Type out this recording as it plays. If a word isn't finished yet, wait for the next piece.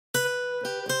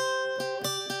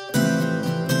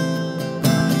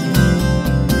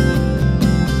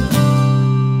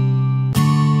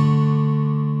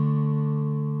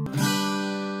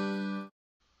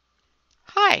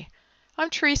I'm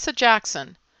Teresa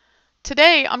Jackson.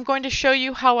 Today I'm going to show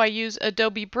you how I use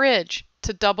Adobe Bridge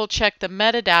to double check the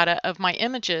metadata of my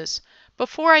images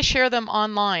before I share them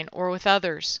online or with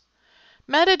others.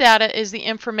 Metadata is the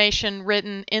information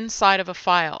written inside of a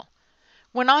file.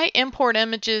 When I import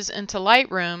images into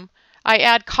Lightroom, I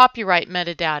add copyright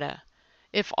metadata.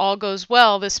 If all goes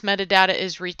well, this metadata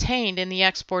is retained in the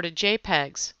exported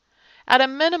JPEGs. At a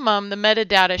minimum, the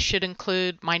metadata should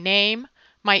include my name,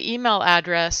 my email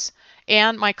address,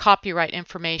 and my copyright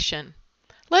information.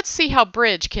 Let's see how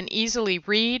Bridge can easily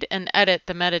read and edit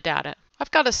the metadata.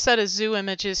 I've got a set of zoo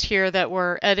images here that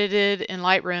were edited in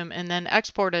Lightroom and then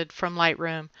exported from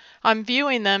Lightroom. I'm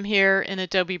viewing them here in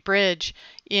Adobe Bridge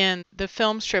in the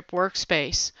film strip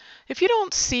workspace. If you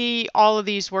don't see all of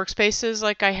these workspaces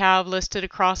like I have listed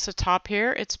across the top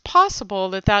here, it's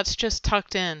possible that that's just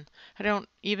tucked in. I don't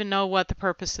even know what the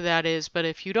purpose of that is, but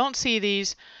if you don't see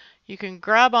these, you can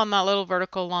grab on that little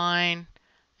vertical line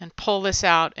and pull this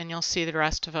out and you'll see the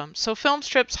rest of them. So film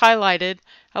strip's highlighted.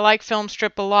 I like film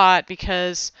strip a lot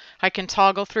because I can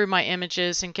toggle through my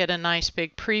images and get a nice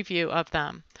big preview of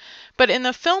them. But in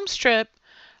the film strip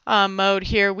mode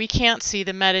here, we can't see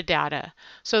the metadata.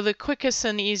 So the quickest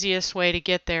and easiest way to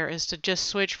get there is to just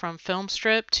switch from film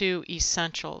strip to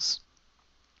essentials.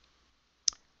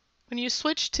 When you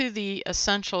switch to the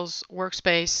Essentials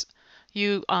workspace,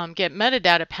 you get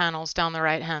metadata panels down the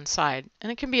right hand side,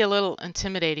 and it can be a little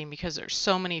intimidating because there's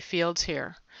so many fields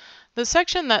here. The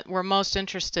section that we're most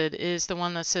interested in is the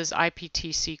one that says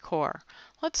IPTC Core.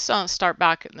 Let's start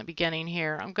back in the beginning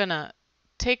here. I'm going to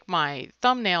take my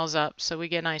thumbnails up so we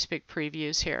get nice big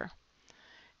previews here.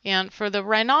 And for the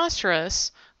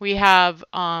rhinoceros, we have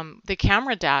the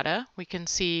camera data. We can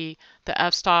see the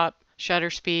f-stop,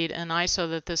 shutter speed, and ISO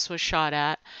that this was shot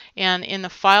at. And in the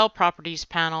file properties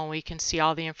panel, we can see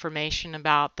all the information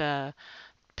about the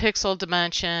pixel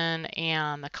dimension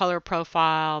and the color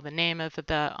profile, the name of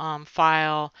the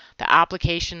file, the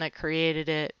application that created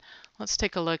it. Let's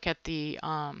take a look at the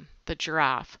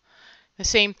giraffe. The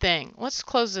same thing. Let's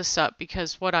close this up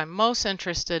because what I'm most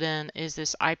interested in is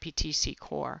this IPTC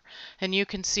core. And you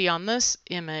can see on this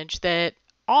image that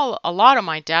a lot of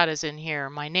my data is in here.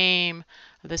 My name,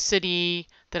 the city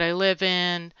that I live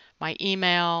in, my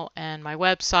email, and my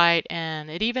website, and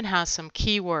it even has some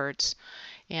keywords.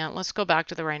 And let's go back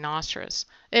to the rhinoceros.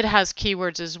 It has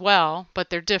keywords as well, but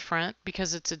they're different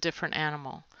because it's a different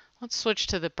animal. Let's switch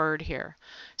to the bird here.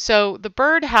 So the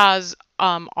bird has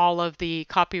all of the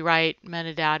copyright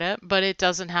metadata, but it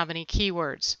doesn't have any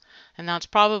keywords. And that's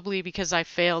probably because I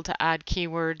failed to add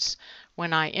keywords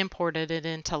when I imported it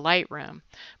into Lightroom.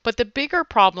 But the bigger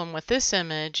problem with this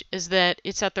image is that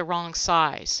it's at the wrong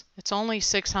size. It's only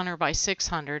 600 by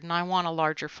 600 and I want a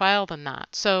larger file than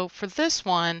that. So for this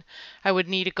one, I would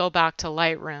need to go back to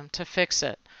Lightroom to fix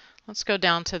it. Let's go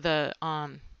down to the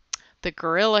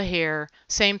gorilla here.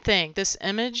 Same thing. This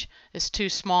image is too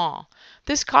small.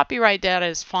 This copyright data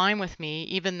is fine with me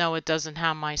even though it doesn't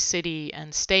have my city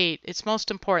and state. It's most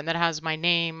important that it has my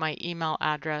name, my email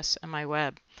address, and my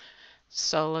web.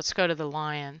 So let's go to the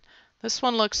lion. This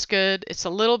one looks good. It's a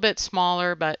little bit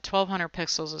smaller, but 1200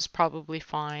 pixels is probably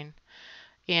fine.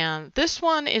 And this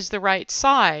one is the right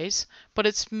size, but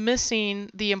it's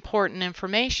missing the important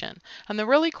information. And the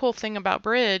really cool thing about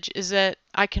Bridge is that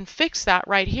I can fix that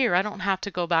right here. I don't have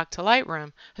to go back to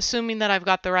Lightroom. Assuming that I've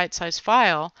got the right size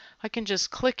file, I can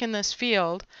just click in this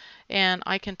field and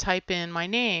I can type in my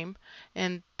name,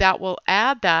 and that will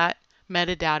add that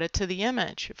metadata to the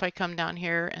image. If I come down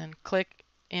here and click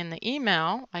in the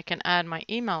email, I can add my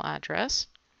email address.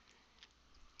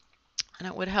 And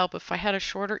it would help if I had a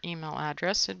shorter email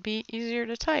address, it'd be easier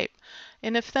to type.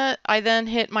 And if I then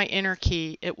hit my enter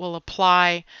key, it will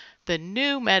apply the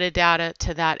new metadata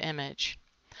to that image.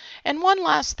 And one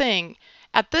last thing,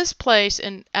 at this place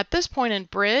and at this point in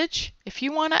Bridge, if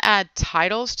you want to add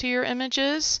titles to your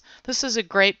images, this is a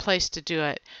great place to do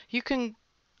it. You can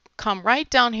come right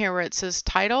down here where it says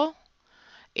title,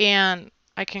 and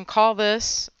I can call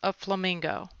this a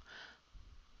flamingo.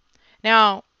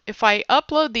 Now, if I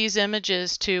upload these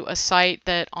images to a site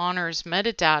that honors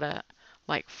metadata,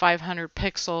 like 500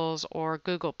 pixels or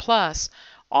Google+,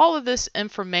 all of this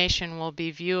information will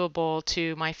be viewable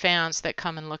to my fans that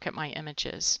come and look at my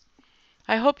images.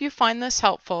 I hope you find this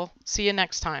helpful. See you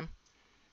next time.